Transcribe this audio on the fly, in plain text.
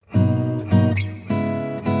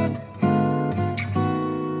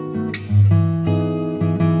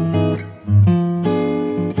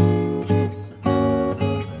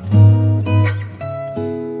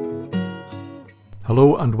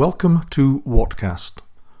Hello and welcome to Whatcast.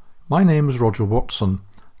 My name is Roger Watson,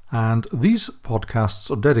 and these podcasts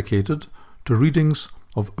are dedicated to readings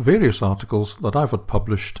of various articles that I've had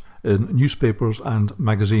published in newspapers and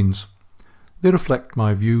magazines. They reflect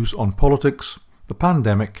my views on politics, the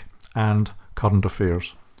pandemic, and current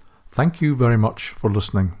affairs. Thank you very much for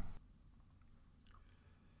listening.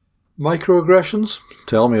 Microaggressions?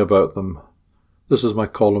 Tell me about them. This is my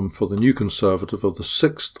column for the New Conservative of the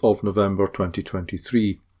 6th of November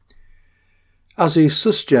 2023. As a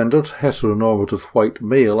cisgendered, heteronormative white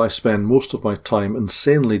male, I spend most of my time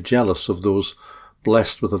insanely jealous of those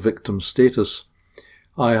blessed with a victim status.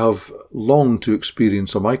 I have longed to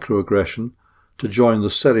experience a microaggression, to join the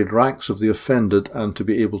serried ranks of the offended and to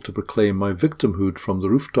be able to proclaim my victimhood from the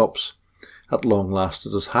rooftops. At long last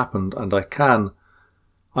it has happened, and I can.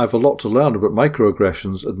 I have a lot to learn about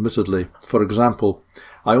microaggressions, admittedly. For example,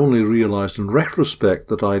 I only realised in retrospect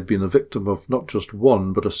that I had been a victim of not just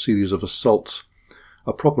one, but a series of assaults.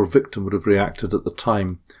 A proper victim would have reacted at the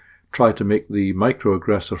time, tried to make the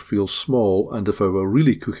microaggressor feel small, and if I were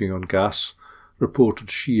really cooking on gas, reported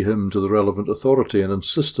she/him to the relevant authority and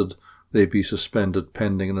insisted they be suspended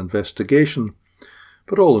pending an investigation.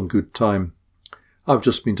 But all in good time. I've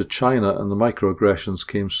just been to China, and the microaggressions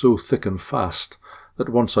came so thick and fast that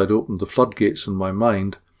once I'd opened the floodgates in my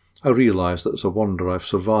mind, I realised that it's a wonder I've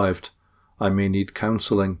survived. I may need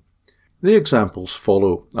counselling. The examples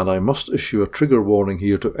follow, and I must issue a trigger warning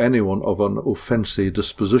here to anyone of an offensive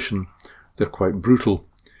disposition. They're quite brutal.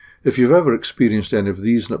 If you've ever experienced any of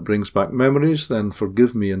these and it brings back memories, then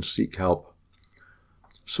forgive me and seek help.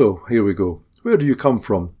 So, here we go. Where do you come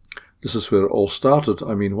from? This is where it all started.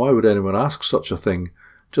 I mean, why would anyone ask such a thing?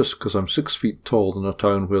 Just because I'm 6 feet tall in a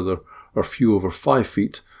town where there are few over 5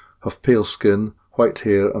 feet, have pale skin, white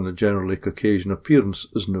hair and a generally Caucasian appearance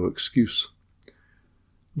is no excuse.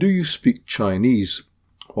 Do you speak Chinese?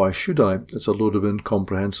 Why should I? It's a load of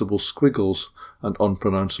incomprehensible squiggles and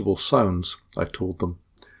unpronounceable sounds, I told them.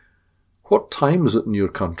 What time is it in your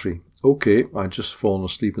country? Okay, I'd just fallen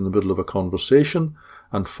asleep in the middle of a conversation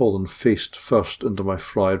and fallen face first into my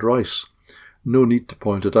fried rice. No need to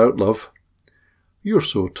point it out, love. You're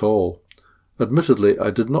so tall. Admittedly,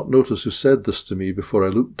 I did not notice who said this to me before I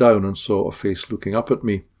looked down and saw a face looking up at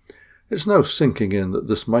me. It's now sinking in that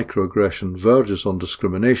this microaggression verges on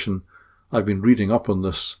discrimination. I've been reading up on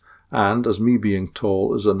this, and as me being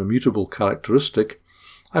tall is an immutable characteristic,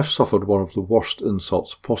 I've suffered one of the worst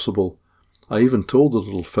insults possible. I even told the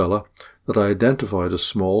little fella that I identified as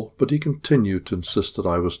small, but he continued to insist that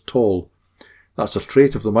I was tall. That's a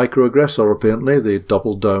trait of the microaggressor, apparently. They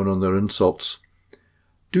doubled down on their insults.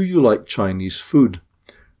 Do you like Chinese food?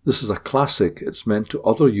 This is a classic. It's meant to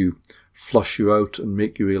other you, flush you out and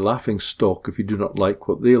make you a laughingstock if you do not like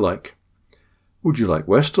what they like. Would you like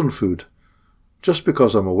Western food? Just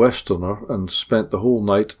because I'm a Westerner and spent the whole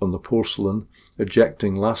night on the porcelain,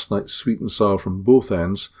 ejecting last night's sweet and sour from both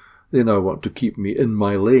ends, they now want to keep me in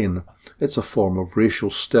my lane. It's a form of racial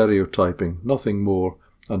stereotyping, nothing more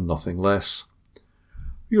and nothing less.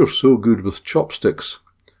 You're so good with chopsticks.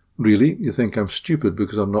 Really? You think I'm stupid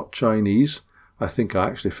because I'm not Chinese? I think I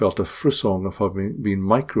actually felt a frisson of having been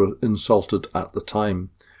micro-insulted at the time.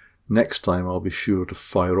 Next time I'll be sure to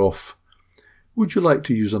fire off. Would you like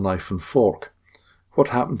to use a knife and fork? What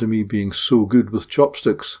happened to me being so good with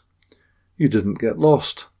chopsticks? You didn't get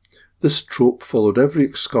lost. This trope followed every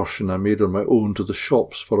excursion I made on my own to the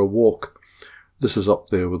shops for a walk. This is up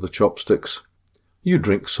there with the chopsticks. You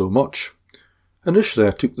drink so much. Initially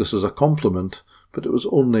I took this as a compliment, but it was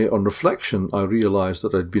only on reflection I realised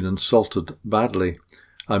that I'd been insulted badly.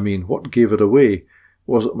 I mean, what gave it away?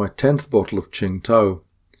 Was it my 10th bottle of Tsingtao?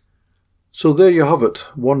 So there you have it,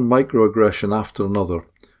 one microaggression after another.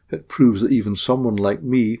 It proves that even someone like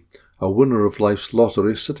me, a winner of life's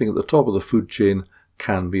lottery sitting at the top of the food chain,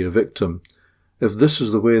 can be a victim. If this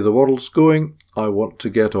is the way the world's going, I want to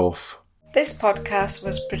get off. This podcast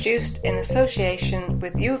was produced in association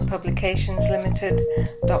with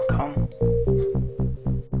youthpublicationslimited.com.